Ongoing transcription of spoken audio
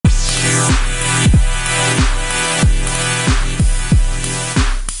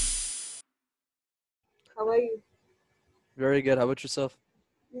Very good. How about yourself?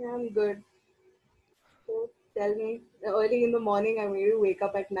 Yeah, I'm good. So tell me, early in the morning, I made you wake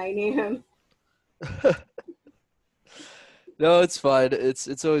up at 9 a.m. No, it's fine.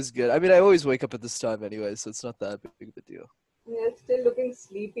 It's always good. I mean, I always wake up at this time anyway, so it's not that big of a deal. You're still looking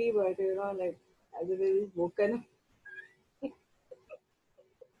sleepy, but like as if it's woken up.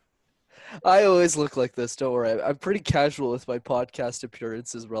 I always look like this. Don't worry. I'm pretty casual with my podcast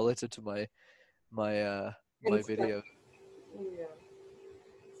appearances relative to my And stuff. video. Yeah.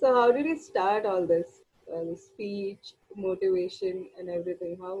 So how did you start all this? The speech, motivation, and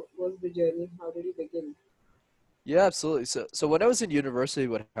everything. How was the journey? How did you begin? Yeah, absolutely. So when I was in university,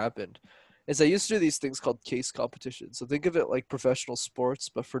 what happened is I used to do these things called case competitions. So think of it like professional sports,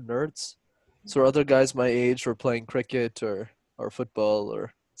 but for nerds. So other guys my age were playing cricket or football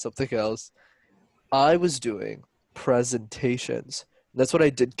or something else. I was doing presentations. That's what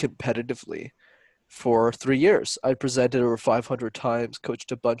I did competitively for 3 years. I presented over 500 times,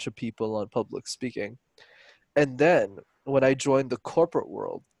 coached a bunch of people on public speaking. And then when I joined the corporate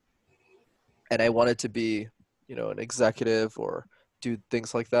world and I wanted to be, an executive or do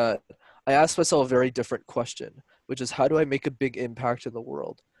things like that, I asked myself a very different question, which is how do I make a big impact in the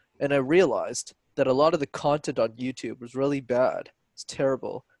world? And I realized that a lot of the content on YouTube was really bad. It's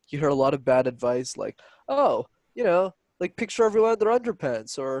terrible. You hear a lot of bad advice like, oh, like picture everyone in their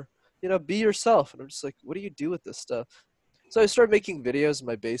underpants or, be yourself. And I'm just like, what do you do with this stuff? So I started making videos in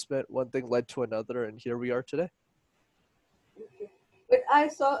my basement. One thing led to another, and here we are today. Okay. But I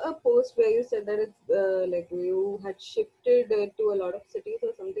saw a post where you said that it's like you had shifted to a lot of cities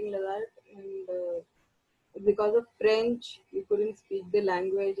or something like that, and because of French, you couldn't speak the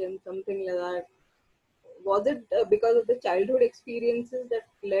language and something like that. Was it because of the childhood experiences that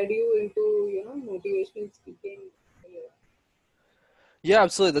led you into motivational speaking? Yeah. Yeah,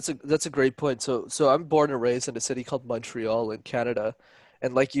 absolutely. That's a great point. So I'm born and raised in a city called Montreal in Canada,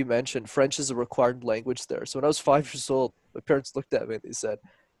 and like you mentioned, French is a required language there. So when I was 5 years old, my parents looked at me and they said,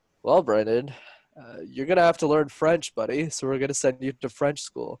 "Well, Brandon, you're gonna have to learn French, buddy. So we're gonna send you to French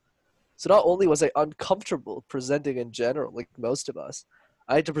school." So not only was I uncomfortable presenting in general, like most of us,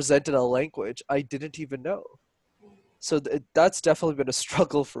 I had to present in a language I didn't even know. So that's definitely been a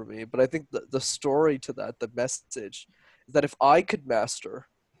struggle for me. But I think the story to that, the message, is that if I could master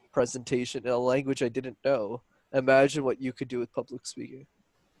presentation in a language I didn't know, imagine what you could do with public speaking.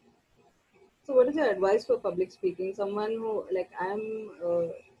 So, what is your advice for public speaking? Someone who, like, I'm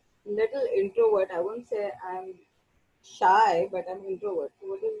a little introvert. I won't say I'm shy, but I'm introvert. So,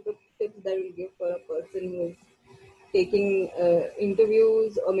 what is the tips that you give for a person who is taking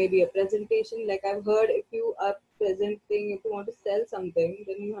interviews or maybe a presentation? Like, I've heard if you are presenting, if you want to sell something,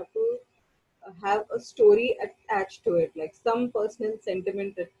 then you have to have a story attached to it, like some personal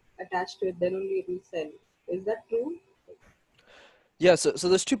sentiment attached to it, then only it will sell. Is that true? Yeah, so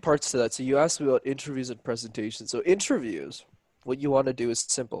there's two parts to that. So you asked me about interviews and presentations. So interviews, what you want to do is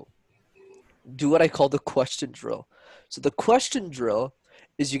simple. Do what I call the question drill. So the question drill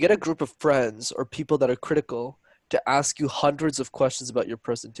is you get a group of friends or people that are critical to ask you hundreds of questions about your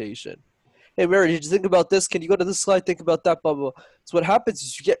presentation. Hey Mary, did you think about this? Can you go to this slide? Think about that, blah, blah, blah. So what happens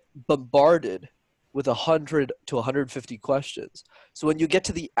is you get bombarded with 100 to 150 questions. So when you get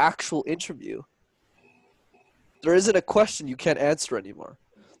to the actual interview, there isn't a question you can't answer anymore.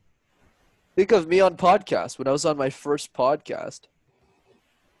 Think of me on podcast. When I was on my first podcast,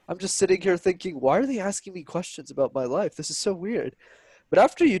 I'm just sitting here thinking, why are they asking me questions about my life? This is so weird. But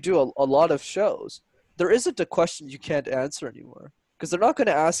after you do a lot of shows, there isn't a question you can't answer anymore because they're not going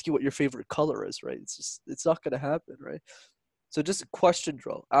to ask you what your favorite color is, right? It's not going to happen, right? So just a question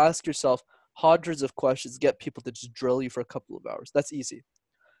drill. Ask yourself hundreds of questions. Get people to just drill you for a couple of hours. That's easy.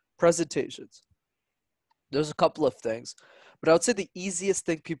 Presentations. There's a couple of things, but I would say the easiest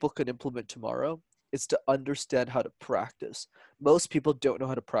thing people can implement tomorrow is to understand how to practice. Most people don't know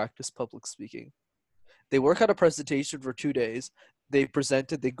how to practice public speaking. They work on a presentation for 2 days, they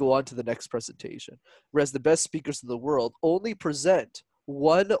present it, they go on to the next presentation. Whereas the best speakers in the world only present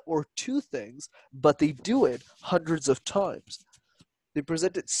one or two things, but they do it hundreds of times. They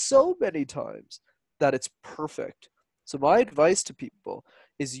present it so many times that it's perfect. So my advice to people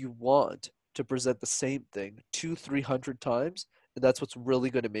is you want to present the same thing 300 times, and that's what's really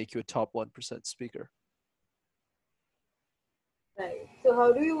going to make you a top 1% speaker. Right. So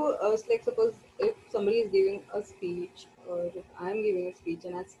how do you like, suppose if somebody is giving a speech or if I'm giving a speech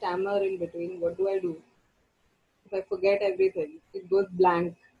and I stammer in between, what do I do? If I forget everything, it goes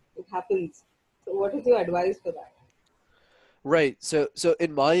blank, it happens. So what is your advice for that? Right. So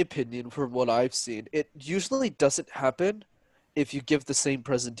in my opinion, from what I've seen, it usually doesn't happen if you give the same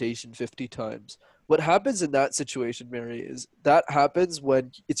presentation 50 times. What happens in that situation, Mary, is that happens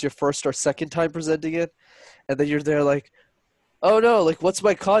when it's your first or second time presenting it, and then you're there like, oh no, like what's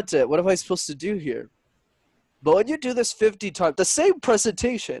my content? What am I supposed to do here? But when you do this 50 times, the same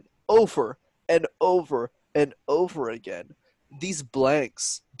presentation over and over and over again, these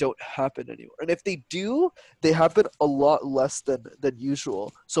blanks don't happen anymore. And if they do, they happen a lot less than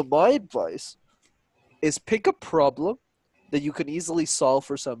usual. So my advice is pick a problem that you can easily solve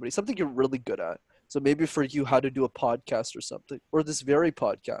for somebody, something you're really good at. So maybe for you, how to do a podcast or something, or this very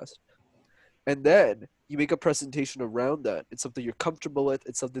podcast. And then you make a presentation around that. It's something you're comfortable with,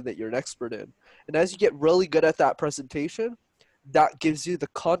 it's something that you're an expert in. And as you get really good at that presentation, that gives you the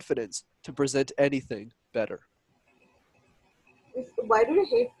confidence to present anything better. Why do you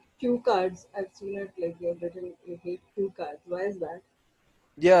hate cue cards? I've seen it like you've written you hate cue cards. Why is that?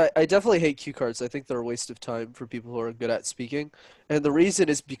 Yeah, I definitely hate cue cards. I think they're a waste of time for people who are good at speaking. And the reason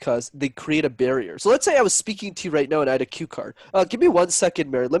is because they create a barrier. So let's say I was speaking to you right now and I had a cue card. Give me 1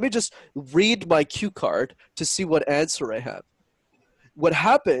 second, Mary. Let me just read my cue card to see what answer I have. What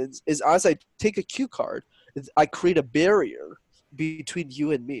happens is as I take a cue card, I create a barrier between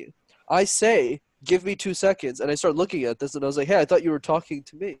you and me. I say, give me 2 seconds, and I start looking at this and I was like, hey, I thought you were talking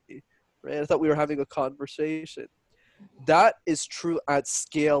to me, right? I thought we were having a conversation. That is true at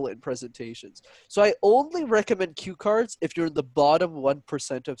scale in presentations. So I only recommend cue cards if you're in the bottom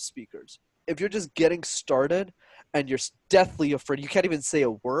 1% of speakers. If you're just getting started and you're deathly afraid, you can't even say a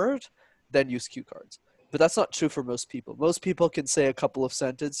word, then use cue cards. But that's not true for most people. Most people can say a couple of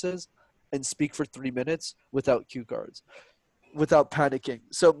sentences and speak for 3 minutes without cue cards, without panicking.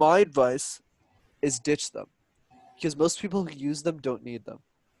 So my advice is ditch them because most people who use them don't need them.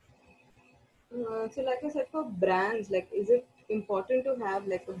 So, like I said, for brands, like, is it important to have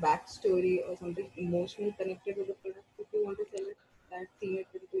like a backstory or something emotionally connected with the product if you want to sell it? I've seen it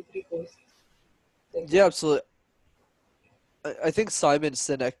with 2, 3 posts. Like, Yeah, absolutely. I think Simon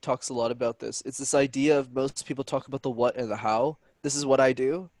Sinek talks a lot about this. It's this idea of most people talk about the what and the how. This is what I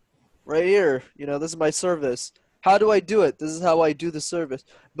do right here. This is my service. How do I do it? This is how I do the service.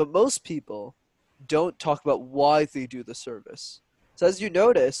 But most people don't talk about why they do the service. So as you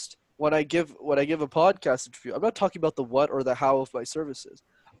noticed, when I give a podcast interview, I'm not talking about the what or the how of my services.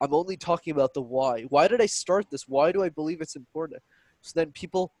 I'm only talking about the why. Why did I start this? Why do I believe it's important? So then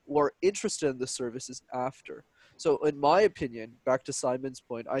people who are interested in the services after. So in my opinion, back to Simon's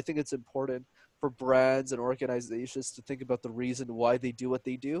point, I think it's important for brands and organizations to think about the reason why they do what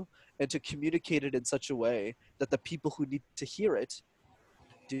they do and to communicate it in such a way that the people who need to hear it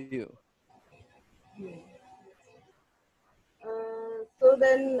do. so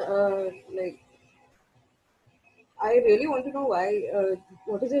then, like, I really want to know why.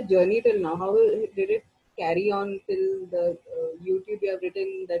 What is your journey till now? How did it carry on till the YouTube you have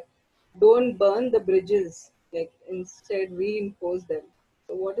written that don't burn the bridges, like instead reinforce them.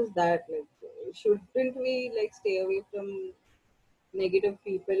 So what is that like? Shouldn't we like stay away from negative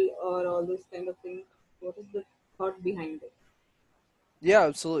people or all those kind of things? What is the thought behind it? Yeah,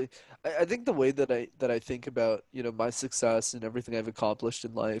 absolutely. I think the way that I think about, my success and everything I've accomplished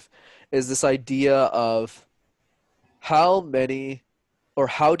in life is this idea of how many or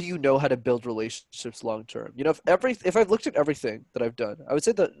how do you know how to build relationships long term? If I've looked at everything that I've done, I would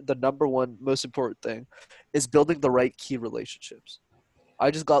say that the number one most important thing is building the right key relationships.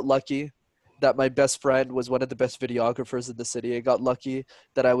 I just got lucky that my best friend was one of the best videographers in the city. I got lucky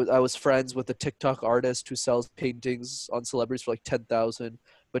that I was friends with a TikTok artist who sells paintings on celebrities for like 10,000,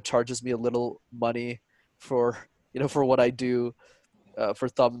 but charges me a little money for for what I do for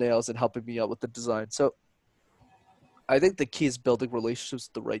thumbnails and helping me out with the design. So I think the key is building relationships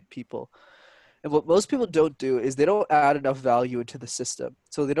with the right people. And what most people don't do is they don't add enough value into the system.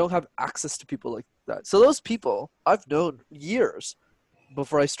 So they don't have access to people like that. So those people I've known years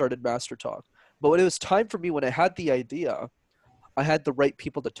before I started Master Talk. But when it was time for me, when I had the idea, I had the right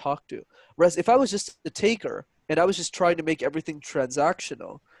people to talk to. Whereas if I was just a taker and I was just trying to make everything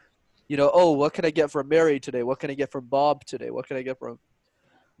transactional, oh, what can I get from Mary today? What can I get from Bob today? What can I get from.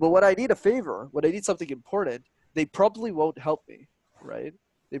 Well, when I need a favor, when I need something important, they probably won't help me, right?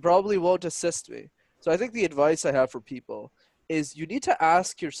 They probably won't assist me. So I think the advice I have for people is you need to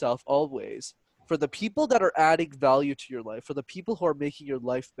ask yourself always for the people that are adding value to your life, for the people who are making your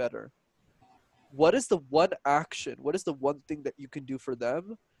life better, what is the one action, what is the one thing that you can do for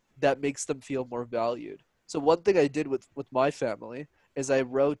them that makes them feel more valued? So one thing I did with my family is I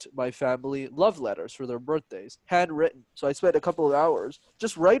wrote my family love letters for their birthdays, handwritten. So I spent a couple of hours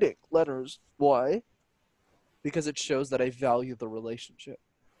just writing letters. Why? Because it shows that I value the relationship,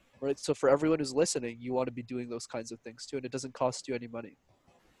 right? So for everyone who's listening, you want to be doing those kinds of things too, and it doesn't cost you any money.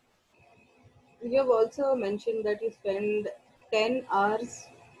 You have also mentioned that you spend 10 hours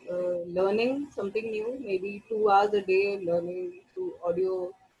learning something new, maybe 2 hours a day learning through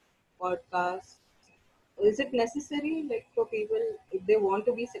audio podcasts. Is it necessary, like for people, if they want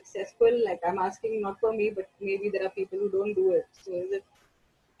to be successful? Like I'm asking not for me, but maybe there are people who don't do it. So is it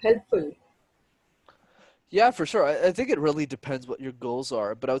helpful? Yeah, for sure. I think it really depends what your goals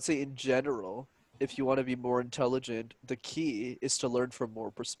are, but I would say in general, if you want to be more intelligent, the key is to learn from more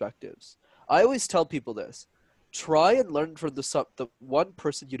perspectives. I always tell people this. Try and learn from the one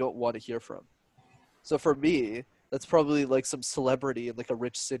person you don't want to hear from. So for me, that's probably like some celebrity in like a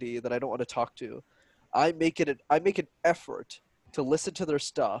rich city that I don't want to talk to. I make an effort to listen to their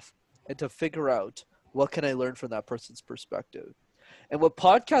stuff and to figure out what can I learn from that person's perspective. And what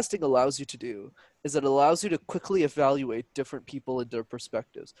podcasting allows you to do is it allows you to quickly evaluate different people and their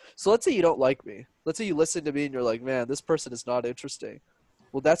perspectives. So let's say you don't like me. Let's say you listen to me and you're like, man, this person is not interesting.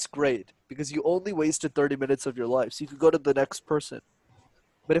 Well, that's great because you only wasted 30 minutes of your life. So you could go to the next person.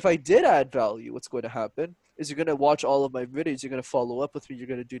 But if I did add value, what's going to happen is you're going to watch all of my videos, you're going to follow up with me, you're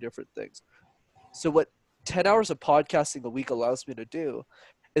going to do different things. So what 10 hours of podcasting a week allows me to do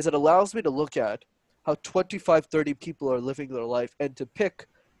is it allows me to look at how 25, 30 people are living their life and to pick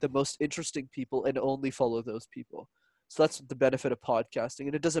the most interesting people and only follow those people. So that's the benefit of podcasting.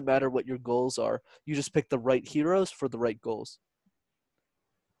 And it doesn't matter what your goals are. You just pick the right heroes for the right goals.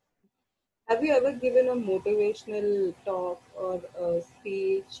 Have you ever given a motivational talk or a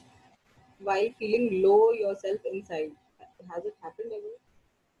speech while feeling low yourself inside? Has it happened ever?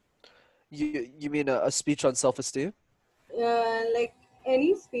 You mean a speech on self-esteem? Like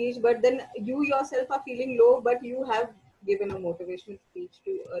any speech, but then you yourself are feeling low, but you have given a motivational speech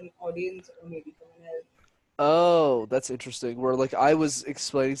to an audience or maybe someone else. Oh, that's interesting. Where like I was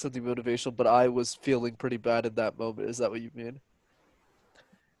explaining something motivational, but I was feeling pretty bad in that moment. Is that what you mean?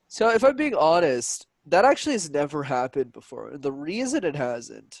 So if I'm being honest, that actually has never happened before. And the reason it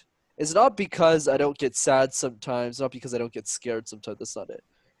hasn't is not because I don't get sad sometimes, not because I don't get scared sometimes. That's not it.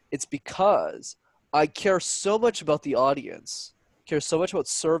 It's because I care so much about the audience, care so much about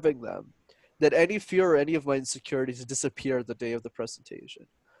serving them, that any fear or any of my insecurities disappear the day of the presentation.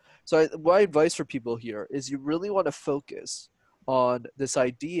 So my advice for people here is you really want to focus on this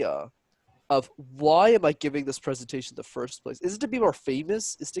idea of why am I giving this presentation in the first place? Is it to be more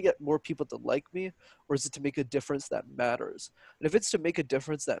famous? Is it to get more people to like me? Or is it to make a difference that matters? And if it's to make a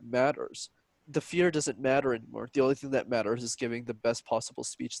difference that matters, the fear doesn't matter anymore. The only thing that matters is giving the best possible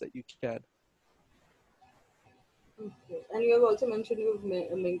speech that you can. Okay. And you have also mentioned you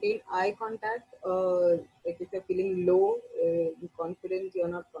maintain eye contact. Like if you're feeling low, in confidence, you're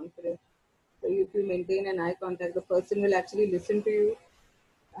not confident. So if you maintain an eye contact, the person will actually listen to you.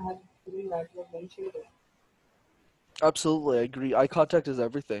 I have feeling that you have mentioned it. Absolutely, I agree. Eye contact is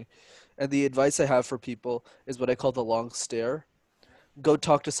everything. And the advice I have for people is what I call the long stare. Go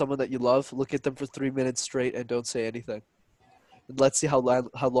talk to someone that you love, look at them for 3 minutes straight, and don't say anything. And let's see how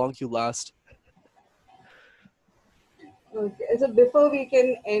long you last. Okay. So before we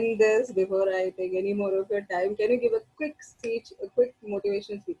can end this, before I take any more of your time, can you give a quick speech, a quick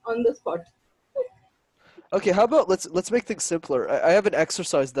motivation speech on the spot? Okay, how about let's make things simpler. I have an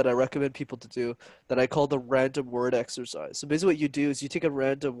exercise that I recommend people to do that I call the random word exercise. So basically, what you do is you take a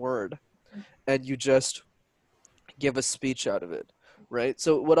random word and you just give a speech out of it, right?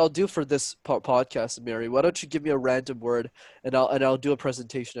 So what I'll do for this podcast, Mary, why don't you give me a random word and I'll do a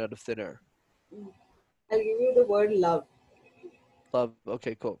presentation out of thin air. I'll give you the word love. Love.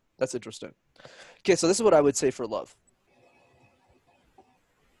 Okay, cool. That's interesting. Okay, so this is what I would say for love.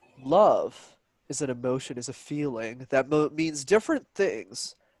 Love is an emotion, is a feeling that means different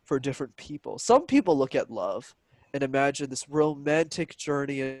things for different people. Some people look at love and imagine this romantic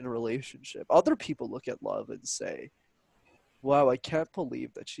journey in a relationship. Other people look at love and say, wow, I can't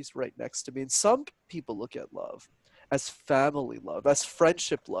believe that she's right next to me. And some people look at love as family love, as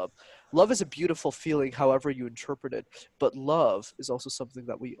friendship love. Love is a beautiful feeling, however you interpret it, but love is also something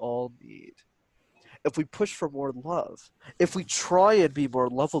that we all need. If we push for more love, if we try and be more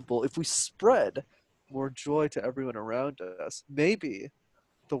lovable, if we spread more joy to everyone around us, maybe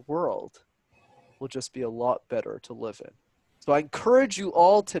the world will just be a lot better to live in. So I encourage you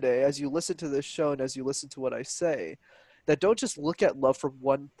all today, as you listen to this show and as you listen to what I say, that don't just look at love from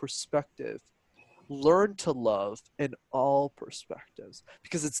one perspective. Learn to love in all perspectives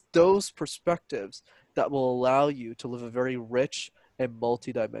because it's those perspectives that will allow you to live a very rich and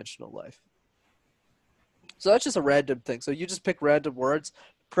multidimensional life. So that's just a random thing. So you just pick random words,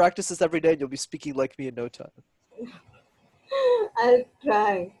 practice this every day, and you'll be speaking like me in no time. I'll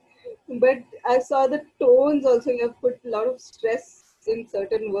try. But I saw the tones also. You have put a lot of stress in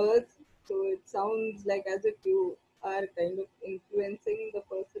certain words. So it sounds like as if you are kind of influencing the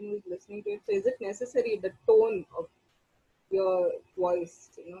person who's listening to it. So is it necessary the tone of your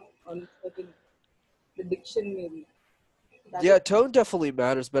voice, on certain the diction maybe? That is Yeah, tone definitely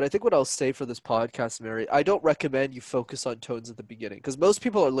matters, but I think what I'll say for this podcast, Mary, I don't recommend you focus on tones at the beginning because most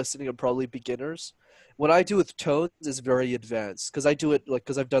people are listening are probably beginners. What I do with tones is very advanced because I do it like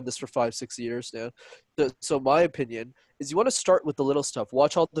because I've done this for 5, 6 years now. So my opinion is you want to start with the little stuff.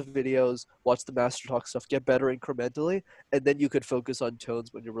 Watch all the videos, watch the Master Talk stuff, get better incrementally, and then you could focus on tones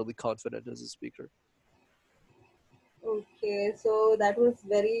when you're really confident as a speaker. okay. So that was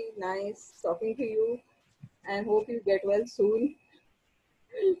very nice talking to you, and hope you get well soon.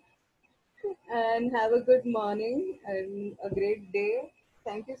 And have a good morning and a great day.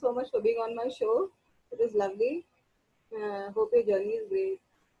 Thank you so much for being on my show. It was lovely. Hope your journey is great.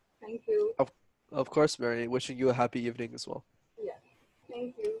 Thank you. Of, of course, Mary. Wishing you a happy evening as well. Yeah.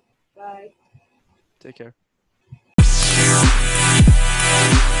 Thank you. Bye. Take care.